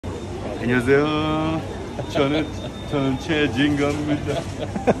안녕하세요. 저는 최진감입니다.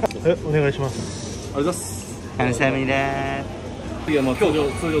 네, 오네가이시마스. 감사합니다. 이게 뭐通常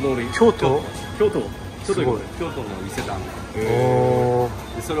通り 교토? 京都の伊勢丹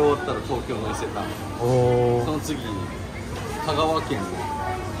でそれ終わったら東京の伊勢丹その次香川県の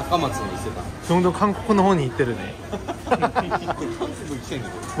高松の伊勢丹どんどん韓国の方に行ってるね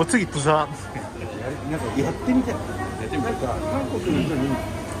もう次プサンなんかやってみたいなんか韓国の人に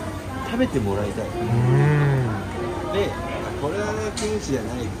食べてもらいたいでこれはキムチじゃ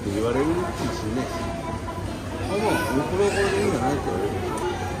ないって言われるかもしれないしこれでいいんじゃないって言われるでしょ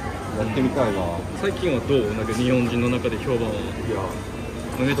やってみたいな最近はどうなんか日本人の中で評判は。いや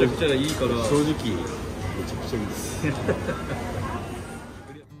めちゃくちゃいいから正直めちゃくちゃいいです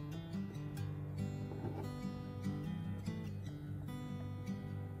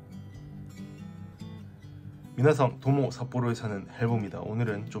皆さん도모 삿포로에 사는 헬보입니다.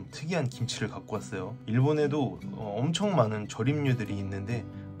 오늘은 좀 특이한 김치를 갖고 왔어요. 일본에도 엄청 많은 절임류들이 있는데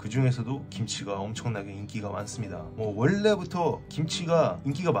그 중에서도 김치가 엄청나게 인기가 많습니다. 원래부터 김치가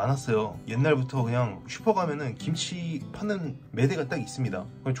인기가 많았어요. 옛날부터 그냥 슈퍼 가면은 김치 파는 매대가 딱 있습니다.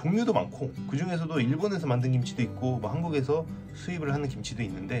 종류도 많고 그 중에서도 일본에서 만든 김치도 있고 한국에서 수입을 하는 김치도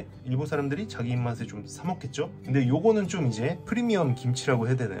있는데 일본 사람들이 자기 입맛에 좀 사 먹겠죠. 근데 요거는 좀 이제 프리미엄 김치라고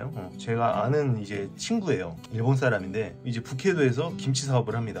해야 되나요? 제가 아는 이제 친구예요. 일본 사람인데 이제 북해도에서 김치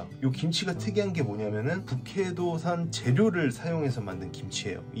사업을 합니다. 요 김치가 특이한 게 뭐냐면은 북해도산 재료를 사용해서 만든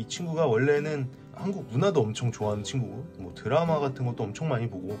김치예요. 이 친구가 원래는 한국 문화도 엄청 좋아하는 친구고 뭐 드라마 같은 것도 엄청 많이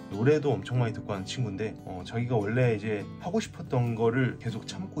보고 노래도 엄청 많이 듣고 하는 친구인데 자기가 원래 이제 하고 싶었던 거를 계속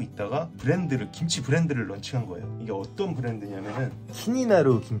참고 있다가 김치 브랜드를 런칭한 거예요. 이게 어떤 브랜드냐면은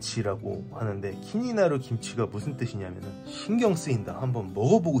키니나루 김치라고 하는데 키니나루 김치가 무슨 뜻이냐면은 신경 쓰인다, 한번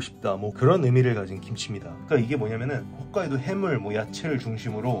먹어보고 싶다, 뭐 그런 의미를 가진 김치입니다. 그러니까 이게 뭐냐면은 홋카이도 해물, 뭐 야채를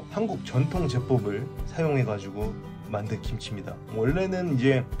중심으로 한국 전통 제법을 사용해 가지고 만든 김치입니다. 원래는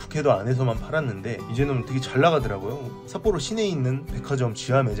이제 북해도 안에서만 팔았는데 이제는 되게 잘 나가더라고요. 삿포로 시내에 있는 백화점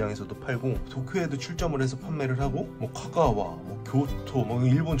지하 매장에서도 팔고 도쿄에도 출점을 해서 판매를 하고 뭐 카가와, 뭐 교토, 뭐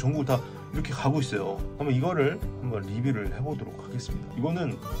일본 전국 다 이렇게 가고 있어요. 한번 이거를 한번 리뷰를 해보도록 하겠습니다.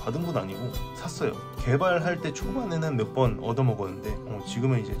 이거는 받은 건 아니고 샀어요. 개발할 때 초반에는 몇 번 얻어먹었는데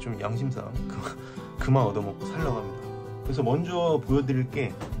지금은 이제 좀 양심상 그만 얻어먹고 살려고 합니다. 그래서 먼저 보여드릴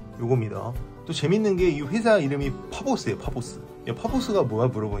게 요겁니다. 또 재밌는 게 이 회사 이름이 파보스예요. 파보스. 파보스가 뭐야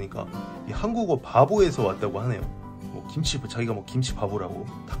물어보니까 한국어 바보에서 왔다고 하네요. 뭐 김치, 자기가 뭐 김치 바보라고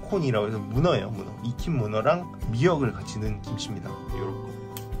타코니라고 해서 문어예요. 문어. 익힌 문어랑 미역을 같이 넣은 김치입니다. 요렇게.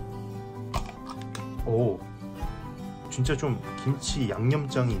 오, 진짜 좀 김치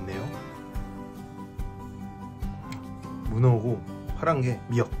양념장이 있네요. 문어고 파란 게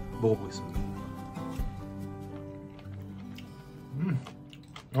미역. 먹어보겠습니다.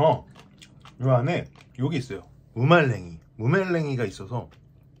 이 안에 요게 있어요. 무말랭이가 있어서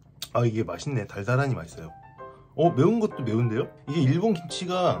이게 맛있네. 달달하니 맛있어요. 매운 것도 매운데요? 이게 일본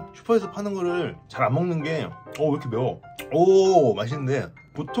김치가 슈퍼에서 파는 거를 잘 안 먹는 게 왜 이렇게 매워? 맛있는데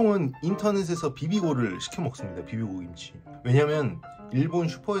보통은 인터넷에서 비비고를 시켜 먹습니다. 비비고 김치. 왜냐면 일본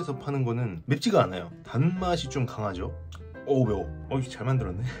슈퍼에서 파는 거는 맵지가 않아요. 단맛이 좀 강하죠. 매워. 이거 잘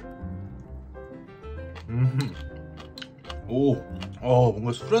만들었네.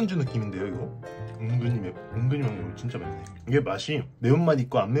 뭔가 술안주 느낌인데요 이거? 은근히 매워. 진짜 맵네. 이게 맛이 매운맛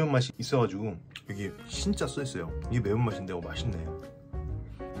있고 안 매운맛이 있어가지고 여기 진짜 써있어요. 이게 매운맛인데 맛있네.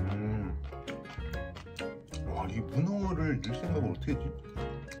 와, 이 문어를 넣을 생각을 어떻게 했지?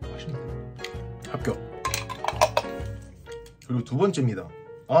 맛있네. 합격. 그리고 두 번째입니다.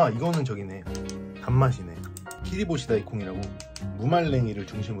 이거는 저기네. 단맛이네. 키리보시다이콩이라고 무말랭이를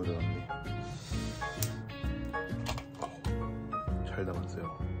중심으로 넣었네. 잘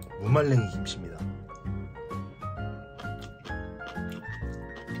담았어요. 무말랭이 김치입니다.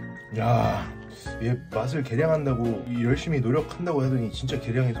 야, 얘 맛을 개량한다고 열심히 노력한다고 하더니 진짜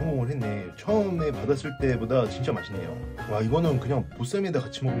개량에 성공을 했네. 처음에 받았을 때보다 진짜 맛있네요. 와, 이거는 그냥 보쌈에다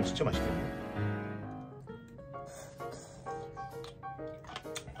같이 먹으면 진짜 맛있겠네요.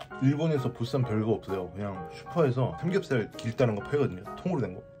 일본에서 보쌈 별거 없어요. 그냥 슈퍼에서 삼겹살 길다란 거 팔거든요. 통으로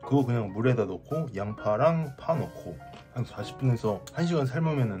된 거. 그거 그냥 물에다 넣고 양파랑 파 넣고 한 40분에서 1시간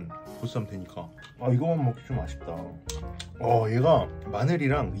삶으면은 보쌈 되니까 이거만 먹기 좀 아쉽다. 얘가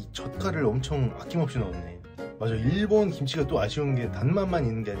마늘이랑 이 젓갈을 엄청 아낌없이 넣었네. 맞아, 일본 김치가 또 아쉬운 게 단맛만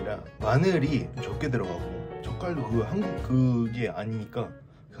있는 게 아니라 마늘이 좀 적게 들어가고 젓갈도 그 한국 그게 아니니까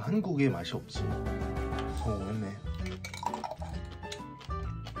그 한국의 맛이 없지. 성공했네.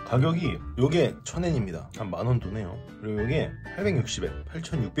 가격이 요게 1000엔입니다. 한 만원 도네요. 그리고 요게 860엔,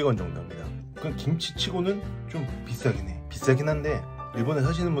 8,600원 정도 합니다. 그럼 김치치고는 좀 비싸긴 해. 비싸긴 한데 일본에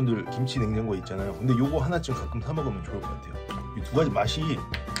사시는 분들 김치 냉장고에 있잖아요. 근데 요거 하나쯤 가끔 사 먹으면 좋을 것 같아요. 이 두 가지 맛이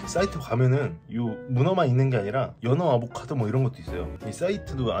사이트 가면은 요 문어만 있는 게 아니라 연어, 아보카도 뭐 이런 것도 있어요. 이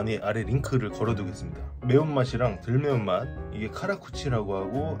사이트도 아래 링크를 걸어두겠습니다. 매운맛이랑 덜 매운맛, 이게 카라쿠치라고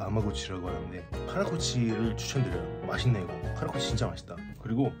하고 아마구치라고 하는데 카라쿠치를 추천드려요. 맛있네 이거. 카라쿠치 진짜 맛있다.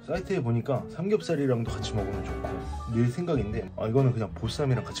 그리고 사이트에 보니까 삼겹살이랑도 같이 먹으면 좋고 내 생각인데 이거는 그냥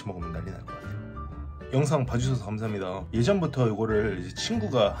보쌈이랑 같이 먹으면 난리 날 것 같아요. 영상 봐주셔서 감사합니다. 예전부터 이거를 이제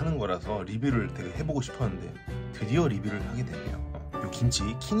친구가 하는 거라서 리뷰를 되게 해보고 싶었는데 드디어 리뷰를 하게 됐네요. 이 김치,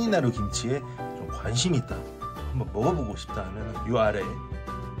 키니나루 김치에 좀 관심이 있다, 한번 먹어보고 싶다 하면 이 아래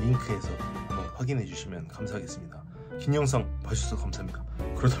링크에서 한번 확인해 주시면 감사하겠습니다. 긴 영상 봐주셔서 감사합니다.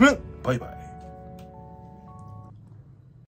 그렇다면 바이바이.